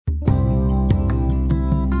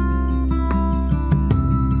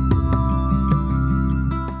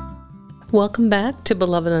Welcome back to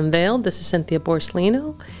Beloved Unveiled. This is Cynthia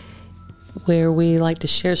Borsellino, where we like to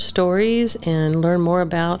share stories and learn more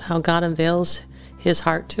about how God unveils His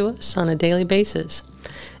heart to us on a daily basis.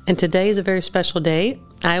 And today is a very special day.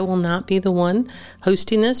 I will not be the one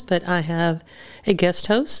hosting this, but I have a guest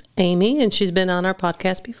host, Amy, and she's been on our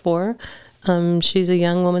podcast before. She's a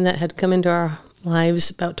young woman that had come into our lives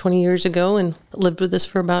about 20 years ago and lived with us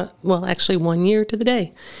for actually 1 year to the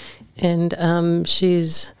day. And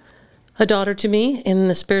she's a daughter to me in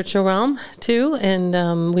the spiritual realm too,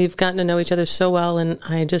 and we've gotten to know each other so well, and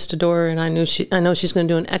I just adore her, and I know she's going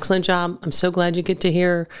to do an excellent job. I'm so glad you get to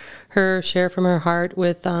hear her share from her heart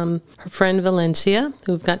with her friend Valencia,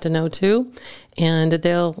 who we've got to know too, and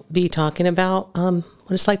they'll be talking about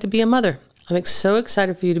what it's like to be a mother. I'm so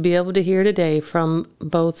excited for you to be able to hear today from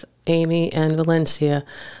both Amy and Valencia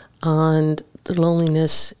on the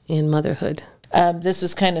loneliness in motherhood. This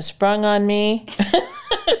was kind of sprung on me.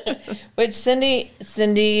 Which Cindy,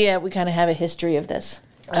 we kind of have a history of this,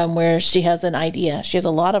 where she has an idea. She has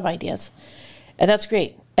a lot of ideas, and that's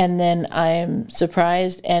great. And then I'm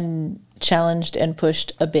surprised and challenged and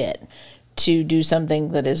pushed a bit to do something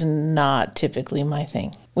that is not typically my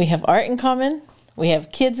thing. We have art in common. We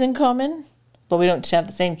have kids in common. Well, we don't have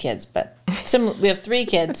the same kids, but we have 3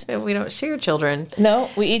 kids. We don't share children. No,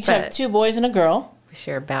 we each have 2 boys and a girl. We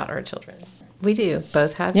share about our children. We do.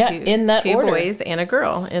 Both have in that two order. Boys and a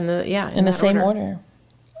girl in the same order.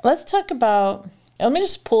 Let's talk about, let me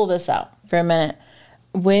just pull this out for a minute.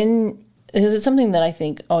 Because it's something that I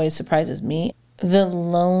think always surprises me, the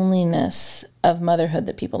loneliness of motherhood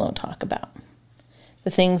that people don't talk about.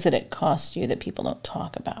 The things that it costs you that people don't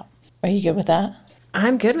talk about. Are you good with that?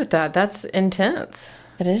 I'm good with that. That's intense.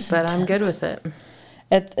 It is but intense. I'm good with it.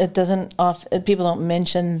 It doesn't, people don't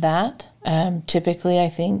mention that. Typically, I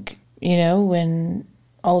think, when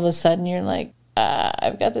all of a sudden you're like,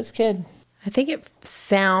 I've got this kid. I think it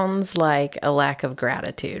sounds like a lack of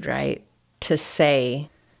gratitude, right? To say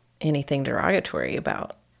anything derogatory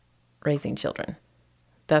about raising children.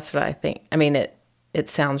 That's what I think. I mean, it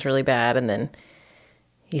sounds really bad. And then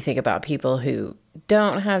you think about people who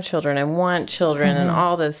don't have children and want children and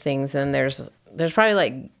all those things. And there's probably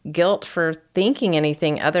like guilt for thinking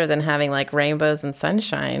anything other than having like rainbows and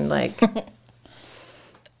sunshine, like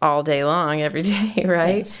all day long, every day,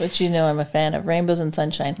 right? That's what I'm a fan of, rainbows and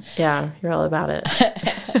sunshine. Yeah, you're all about it.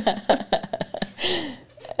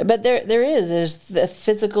 But there's the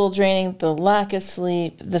physical draining, the lack of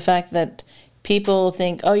sleep, the fact that people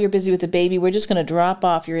think, oh, you're busy with the baby, we're just going to drop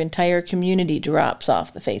off. Your entire community drops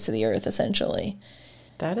off the face of the earth, essentially.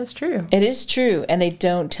 That is true. It is true, and they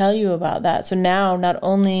don't tell you about that. So now, not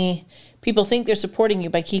only people think they're supporting you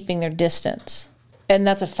by keeping their distance, and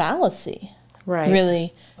that's a fallacy. Right.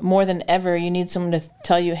 Really, more than ever, you need someone to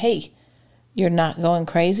tell you, hey, you're not going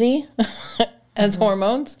crazy as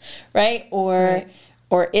hormones, right? Or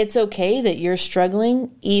it's okay that you're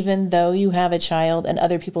struggling even though you have a child and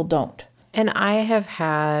other people don't. And I have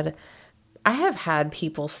had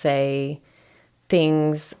people say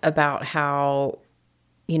things about how,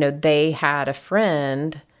 they had a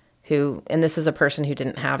friend who, and this is a person who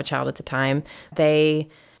didn't have a child at the time,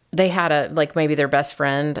 they had maybe their best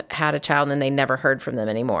friend had a child and they never heard from them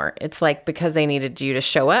anymore. It's like because they needed you to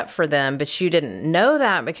show up for them, but you didn't know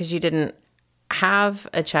that because you didn't have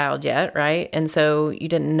a child yet, right? And so you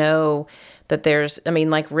didn't know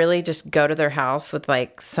that really just go to their house with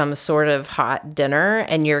like some sort of hot dinner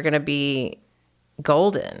and you're going to be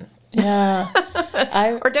golden. Yeah.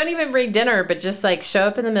 Or don't even bring dinner, but just like show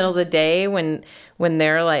up in the middle of the day when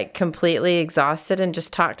they're like completely exhausted and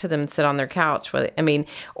just talk to them and sit on their couch.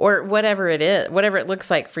 Or whatever it is, whatever it looks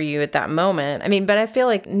like for you at that moment. But I feel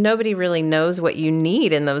like nobody really knows what you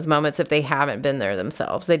need in those moments if they haven't been there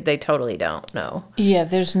themselves. They totally don't know. Yeah,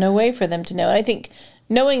 there's no way for them to know. And I think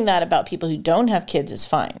knowing that about people who don't have kids is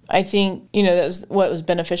fine. I think, that was what was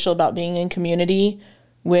beneficial about being in community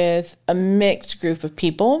with a mixed group of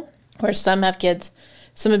people, where some have kids,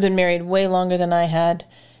 some have been married way longer than I had.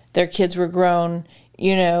 Their kids were grown,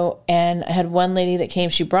 and I had one lady that came.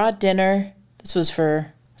 She brought dinner. This was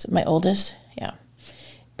for my oldest? Yeah.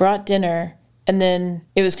 Brought dinner. And then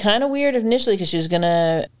it was kind of weird initially because she was going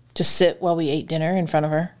to just sit while we ate dinner in front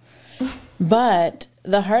of her. But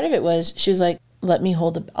the heart of it was, she was like,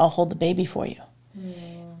 I'll hold the baby for you.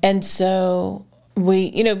 Mm. And so we,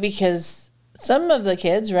 because some of the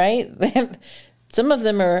kids, right? Some of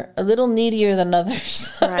them are a little needier than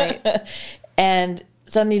others. Right. And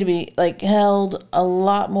some need to be like held a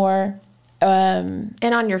lot more. And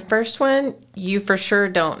on your first one, you for sure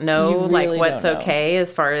don't know really what's okay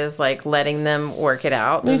as far as like letting them work it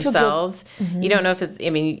out themselves. Mm-hmm. You don't know if it's,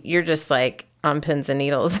 you're just like, on pins and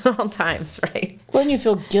needles at all times, right? When you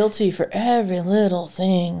feel guilty for every little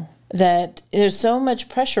thing, that there's so much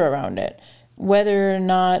pressure around it, whether or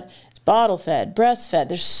not it's bottle fed, breastfed,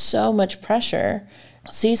 there's so much pressure.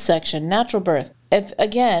 C-section, natural birth.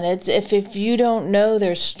 If you don't know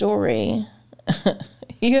their story,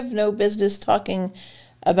 you have no business talking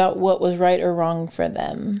about what was right or wrong for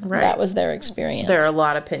them. Right. That was their experience. There are a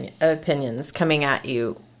lot of opinions coming at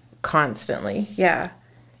you constantly. Yeah.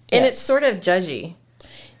 And Yes. it's sort of judgy.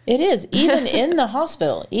 It is, even in the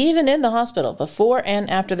hospital, before and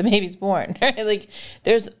after the baby's born. Like,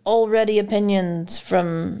 there's already opinions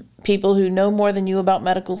from people who know more than you about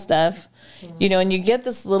medical stuff, and you get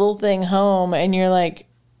this little thing home and you're like,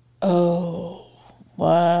 oh,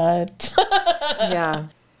 what? Yeah.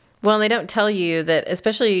 Well, and they don't tell you that,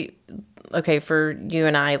 especially, okay, for you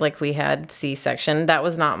and I, like we had C-section, that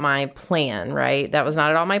was not my plan, right? That was not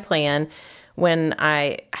at all my plan. When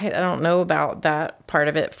I don't know about that part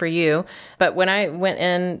of it for you, but when I went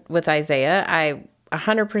in with Isaiah, I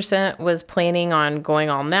 100% was planning on going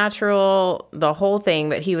all natural, the whole thing,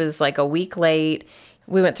 but he was like a week late.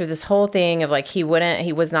 We went through this whole thing of like, he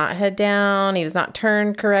was not head down. He was not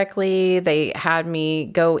turned correctly. They had me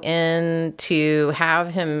go in to have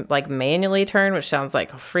him like manually turn, which sounds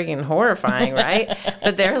like freaking horrifying, right?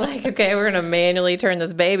 But they're like, okay, we're going to manually turn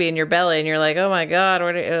this baby in your belly. And you're like, oh my God,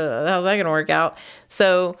 how's that going to work out?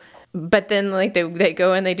 So, but then like they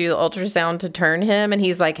go in, they do the ultrasound to turn him and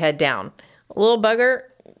he's like head down. Little bugger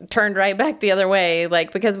turned right back the other way,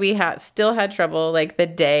 like, because we still had trouble like the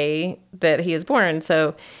day that he was born.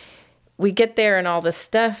 So we get there and all this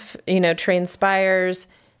stuff, transpires.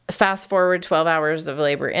 Fast forward 12 hours of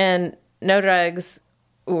labor in, no drugs,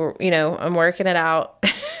 or, I'm working it out.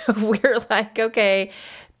 We're like, okay.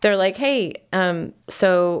 They're like, hey,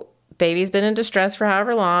 so baby's been in distress for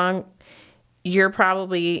however long. You're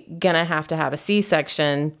probably gonna have to have a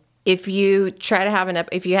C-section. If you have an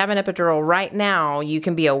epidural right now, you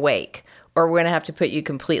can be awake, or we're going to have to put you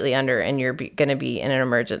completely under and you're going to be in an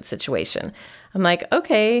emergent situation. I'm like,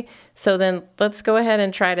 okay, so then let's go ahead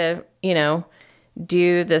and try to,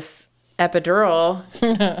 do this epidural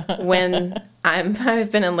when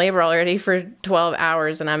I've been in labor already for 12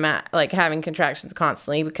 hours and I'm like having contractions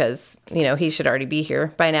constantly because, he should already be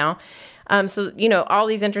here by now. So, all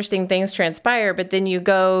these interesting things transpire, but then you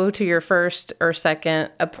go to your first or second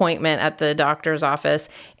appointment at the doctor's office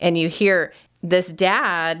and you hear this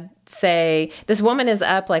dad say, this woman is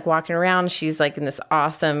up, like walking around. She's like in this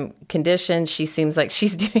awesome condition. She seems like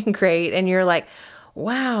she's doing great. And you're like,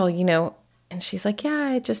 wow, and she's like,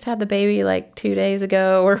 yeah, I just had the baby like 2 days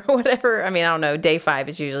ago or whatever. I mean, I don't know. Day 5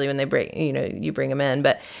 is usually when they you bring them in,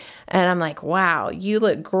 and I'm like, wow, you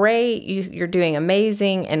look great. You're doing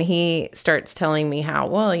amazing. And he starts telling me how,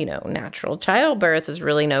 well, natural childbirth is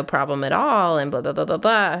really no problem at all and blah, blah, blah, blah,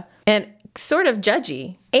 blah. And sort of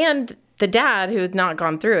judgy. And the dad who had not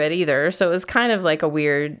gone through it either. So it was kind of like a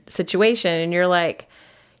weird situation. And you're like,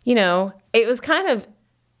 it was kind of,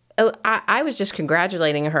 I was just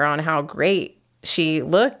congratulating her on how great she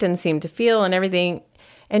looked and seemed to feel and everything.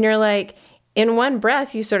 And you're like, in one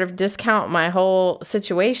breath, you sort of discount my whole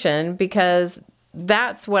situation because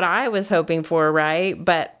that's what I was hoping for, right?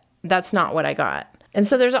 But that's not what I got. And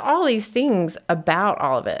so there's all these things about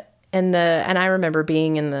all of it. And I remember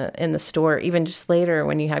being in the store, even just later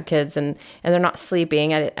when you have kids and they're not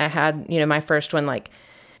sleeping. I had, my first one like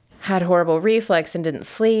had horrible reflux and didn't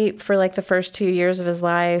sleep for like the first 2 years of his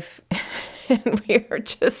life. And we were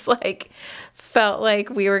just like, felt like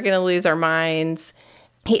we were going to lose our minds.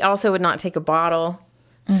 He also would not take a bottle.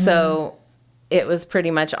 Mm-hmm. So it was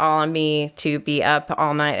pretty much all on me to be up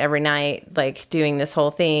all night, every night, like doing this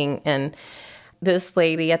whole thing. And this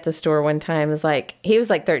lady at the store one time was like, he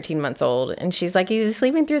was like 13 months old. And she's like, is he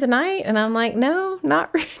sleeping through the night? And I'm like, no,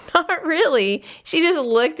 not really. She just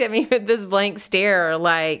looked at me with this blank stare,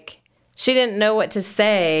 like she didn't know what to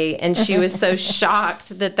say. And she was so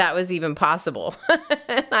shocked that was even possible.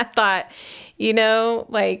 And I thought,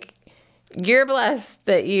 like, you're blessed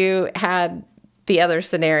that you had the other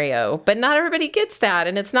scenario, but not everybody gets that.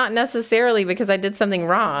 And it's not necessarily because I did something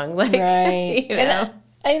wrong. Like, right. And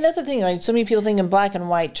I mean, that's the thing. Like, so many people think in black and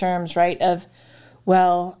white terms, right? Of,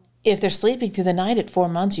 well, if they're sleeping through the night at 4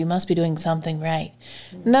 months, you must be doing something right.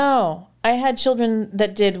 No, I had children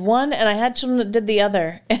that did one and I had children that did the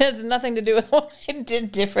other. It has nothing to do with what I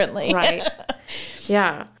did differently. Right.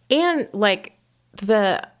 Yeah. And like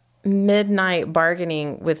the midnight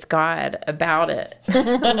bargaining with God about it.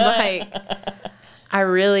 Like, I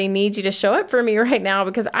really need you to show up for me right now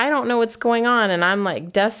because I don't know what's going on. And I'm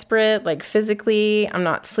like desperate, like physically, I'm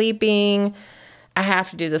not sleeping. I have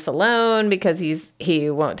to do this alone because he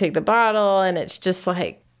won't take the bottle. And it's just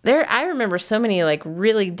like, I remember so many like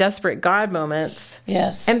really desperate God moments.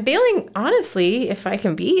 Yes. And feeling, honestly, if I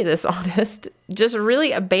can be this honest, just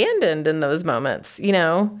really abandoned in those moments, you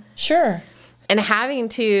know? Sure. And having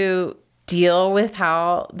to deal with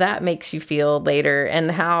how that makes you feel later, and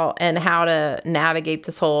how to navigate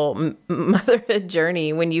this whole motherhood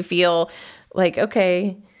journey when you feel like,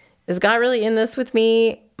 okay, is God really in this with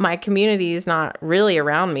me? My community is not really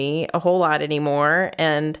around me a whole lot anymore.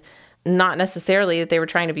 And not necessarily that they were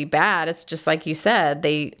trying to be bad. It's just like you said,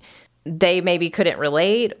 they maybe couldn't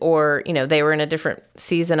relate, or, you know, they were in a different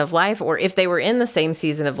season of life, or if they were in the same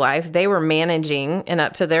season of life, they were managing and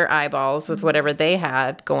up to their eyeballs with whatever they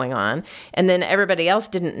had going on. And then everybody else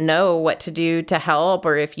didn't know what to do to help,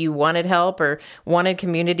 or if you wanted help or wanted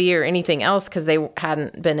community or anything else, because they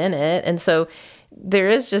hadn't been in it. And so there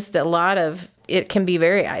is just a lot of, it can be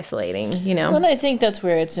very isolating, you know? Well, and I think that's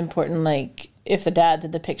where it's important, like, if the dad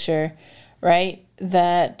did the picture, right,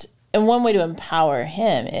 that, and one way to empower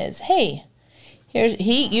him is, hey,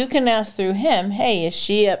 you can ask through him, hey, is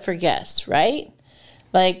she up for guests, right?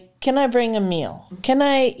 Like, can I bring a meal? Can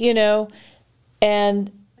I, you know?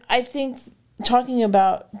 And I think talking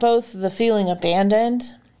about both the feeling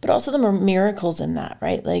abandoned, but also the miracles in that,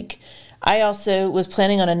 right? Like, I also was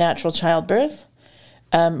planning on a natural childbirth.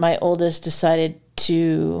 My oldest decided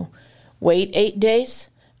to wait 8 days.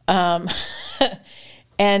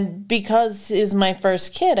 And because it was my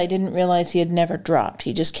first kid, I didn't realize he had never dropped.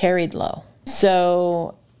 He just carried low.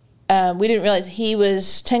 So we didn't realize he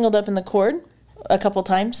was tangled up in the cord a couple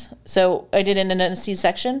times. So I did end in a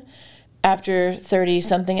C-section after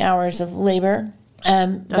 30-something hours of labor.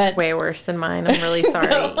 That's way worse than mine. I'm really sorry.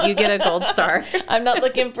 No. You get a gold star. I'm not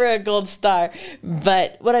looking for a gold star.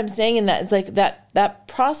 But what I'm saying in that is like that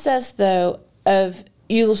process, though, of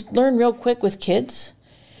you learn real quick with kids,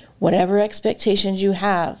 whatever expectations you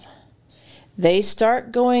have, they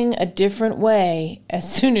start going a different way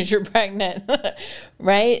as soon as you're pregnant,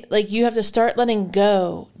 right? Like you have to start letting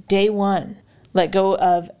go day one. Let go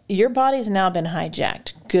of your body's now been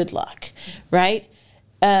hijacked. Good luck, right?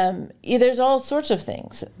 There's all sorts of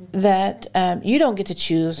things that you don't get to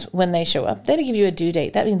choose when they show up. They don't give you a due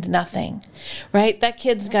date. That means nothing, right? That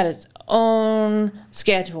kid's got its own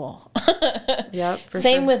schedule. Yep.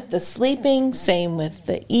 Same with the sleeping, same with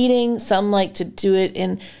the eating. Some like to do it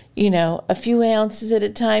in, a few ounces at a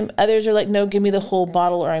time. Others are like, no, give me the whole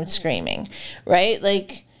bottle or I'm screaming, right?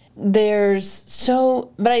 Like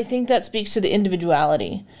but I think that speaks to the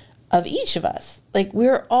individuality of each of us. Like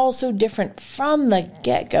we're all so different from the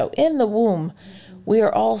get-go. In the womb, we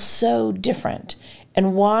are all so different.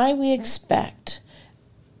 And why we expect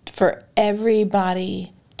for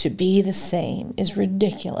everybody to be the same is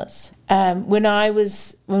ridiculous. When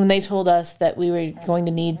they told us that we were going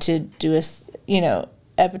to need to do a,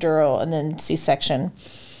 epidural and then C-section,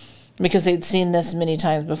 because they'd seen this many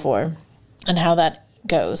times before and how that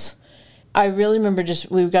goes, I really remember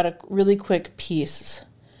we got a really quick peace,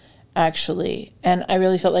 actually. And I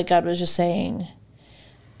really felt like God was just saying,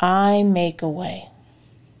 I make a way.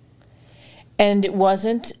 And it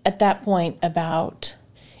wasn't at that point about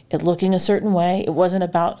it looking a certain way. It wasn't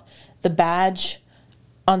about the badge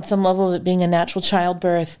on some level of it being a natural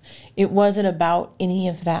childbirth. It wasn't about any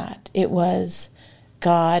of that. It was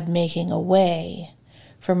God making a way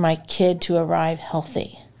for my kid to arrive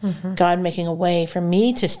healthy. Mm-hmm. God making a way for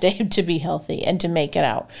me to be healthy and to make it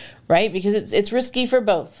out, right? Because it's risky for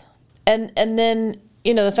both. And then,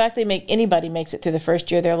 the fact anybody makes it through the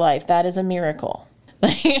first year of their life, that is a miracle.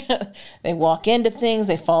 They walk into things,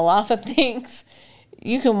 they fall off of things.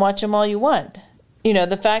 You can watch them all you want.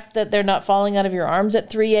 The fact that they're not falling out of your arms at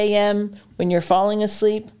 3 a.m. when you're falling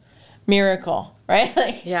asleep, miracle,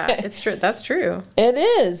 right? Yeah, it's true. That's true. It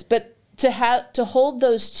is. But to hold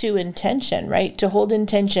those two in tension, right? To hold in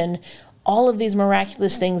tension all of these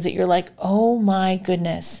miraculous things that you're like, oh my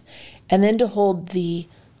goodness. And then to hold the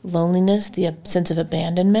loneliness, the sense of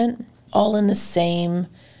abandonment, all in the same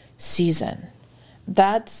season.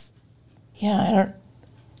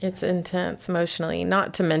 It's intense emotionally,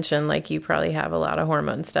 not to mention, like, you probably have a lot of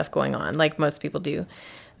hormone stuff going on, like most people do.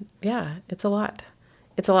 Yeah, it's a lot.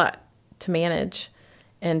 It's a lot to manage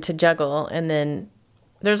and to juggle. And then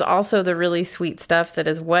there's also the really sweet stuff that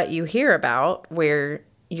is what you hear about, where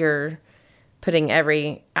you're putting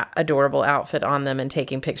every adorable outfit on them and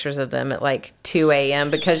taking pictures of them at like 2 a.m.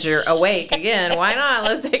 because you're awake again. Why not?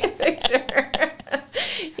 Let's take a picture.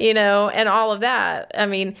 And all of that. I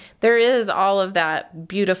mean, there is all of that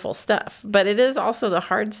beautiful stuff, but it is also the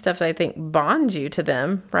hard stuff that I think bonds you to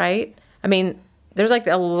them, right? I mean, there's like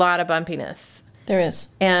a lot of bumpiness. There is.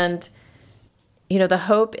 And, the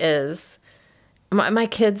hope is my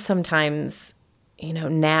kids sometimes,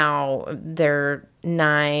 now they're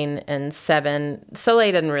 9 and 7.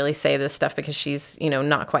 Soleil doesn't really say this stuff because she's,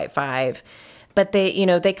 not quite 5. But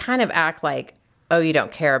they kind of act like, oh, you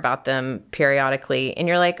don't care about them periodically. And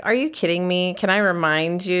you're like, are you kidding me? Can I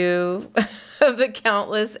remind you of the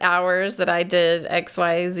countless hours that I did X,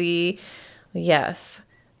 Y, Z? Yes,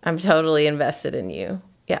 I'm totally invested in you.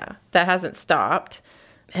 Yeah, that hasn't stopped.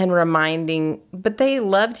 And reminding, but they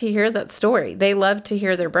love to hear that story. They love to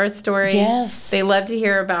hear their birth stories. Yes. They love to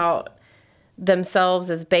hear about themselves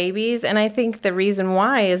as babies. And I think the reason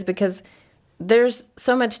why is because there's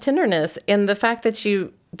so much tenderness in the fact that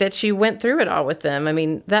you went through it all with them. I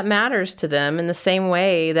mean, that matters to them in the same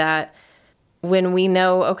way that when we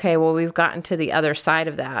know, okay, well, we've gotten to the other side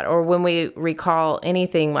of that, or when we recall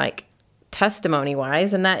anything like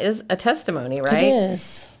testimony-wise, and that is a testimony, right? It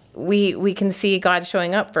is. We can see God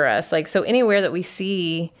showing up for us. Like, so anywhere that we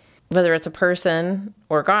see, whether it's a person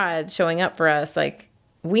or God showing up for us, like,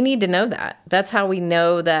 we need to know that. That's how we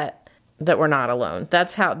know that we're not alone.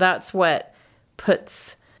 That's what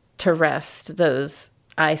puts to rest those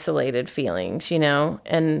isolated feelings,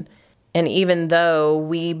 and even though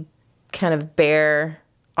we kind of bear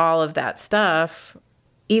all of that stuff,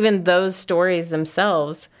 even those stories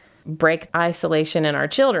themselves break isolation in our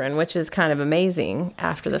children, which is kind of amazing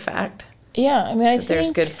after the fact. Yeah, I mean, I think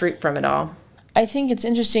there's good fruit from it all. I think it's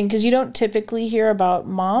interesting because you don't typically hear about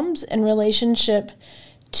moms in relationship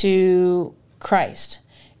to Christ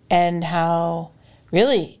and how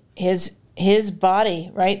really his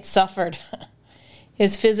body, right, suffered.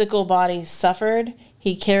 His physical body suffered.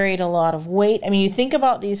 He carried a lot of weight. I mean, you think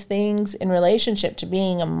about these things in relationship to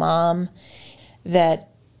being a mom, that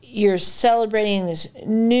you're celebrating this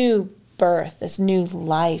new birth, this new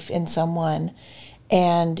life in someone.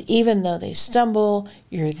 And even though they stumble,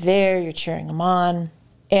 you're there, you're cheering them on.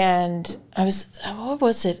 And I heard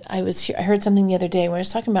something the other day where I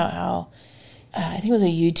was talking about how, I think it was a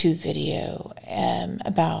YouTube video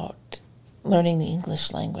about learning the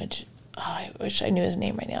English language. Oh, I wish I knew his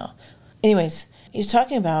name right now. Anyways, he's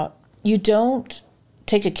talking about you don't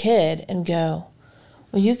take a kid and go,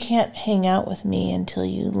 well, you can't hang out with me until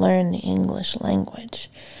you learn the English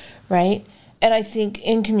language, right? And I think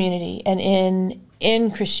in community and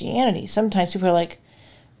in Christianity, sometimes people are like,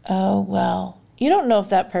 oh, well, you don't know if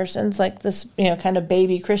that person's like this, kind of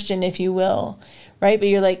baby Christian, if you will, right? But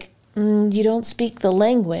you're like, you don't speak the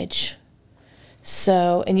language.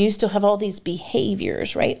 So, and you still have all these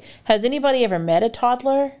behaviors, right? Has anybody ever met a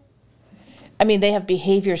toddler? I mean, they have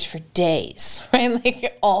behaviors for days, right?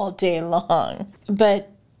 Like all day long.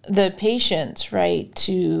 But the patience, right,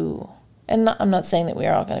 I'm not saying that we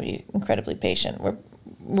are all going to be incredibly patient.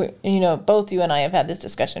 We're both you and I have had this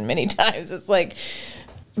discussion many times. It's like,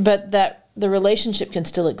 but that the relationship can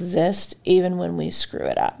still exist even when we screw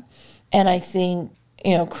it up. And I think,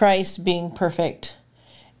 Christ being perfect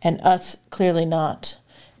and us clearly not,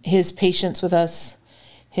 his patience with us,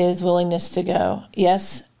 his willingness to go,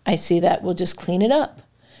 yes, I see that. We'll just clean it up.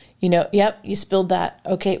 Yep, you spilled that.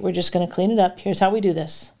 Okay, we're just going to clean it up. Here's how we do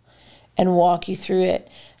this, and walk you through it.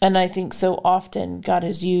 And I think so often God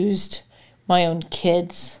has used my own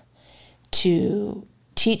kids to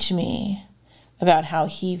teach me about how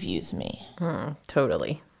he views me.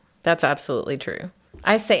 Totally. That's absolutely true.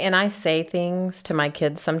 I say things to my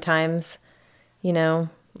kids sometimes,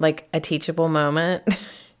 like a teachable moment.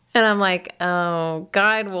 And I'm like, oh,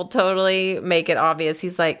 God will totally make it obvious.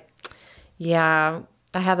 He's like, yeah,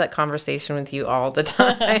 I have that conversation with you all the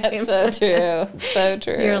time. That's so true. So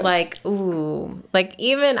true. You're like, ooh. Like,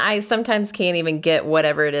 even I sometimes can't even get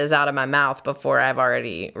whatever it is out of my mouth before I've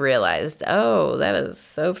already realized, oh, that is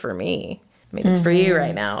so for me. I mean, it's for you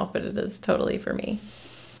right now, but it is totally for me.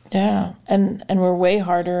 Yeah. And we're way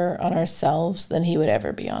harder on ourselves than he would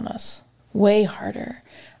ever be on us. Way harder.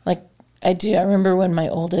 Like, I remember when my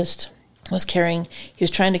oldest was he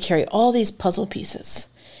was trying to carry all these puzzle pieces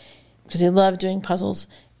because he loved doing puzzles.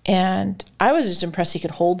 And I was just impressed he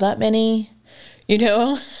could hold that many,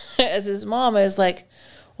 as his mom. I was like,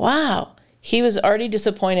 wow. He was already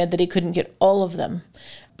disappointed that he couldn't get all of them,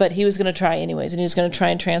 but he was going to try anyways. And he was going to try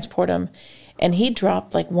and transport them. And he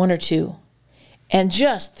dropped like one or two and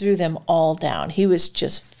just threw them all down. He was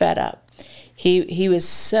just fed up. He was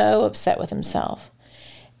so upset with himself.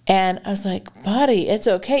 And I was like, buddy, it's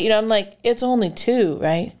okay. I'm like, it's only 2,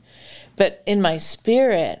 right? But in my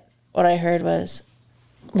spirit, what I heard was,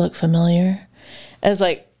 look familiar? I was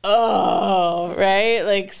like, oh, right?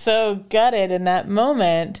 Like so gutted in that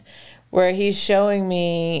moment where he's showing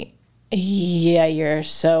me, yeah, you're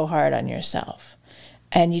so hard on yourself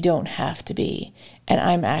and you don't have to be. and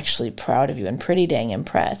I'm actually proud of you and pretty dang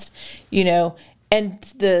impressed, you know. And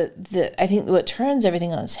I think what turns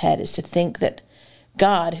everything on its head is to think that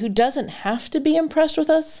God, who doesn't have to be impressed with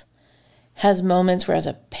us, has moments where as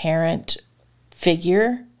a parent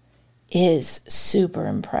figure is super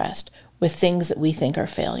impressed with things that we think are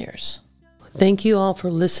failures. Thank you all for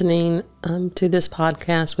listening to this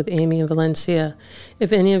podcast with Amy and Valencia.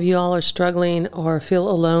 If any of you all are struggling or feel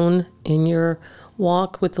alone in your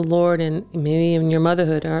walk with the Lord, and maybe in your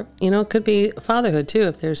motherhood, or, you know, it could be fatherhood too,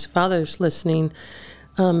 if there's fathers listening,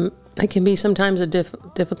 it can be sometimes a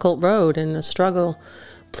difficult road and a struggle.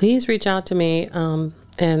 Please reach out to me,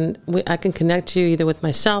 and I can connect you either with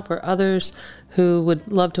myself or others who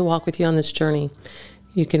would love to walk with you on this journey.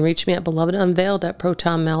 You can reach me at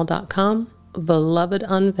belovedunveiled@protonmail.com,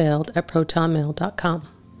 belovedunveiled@protonmail.com.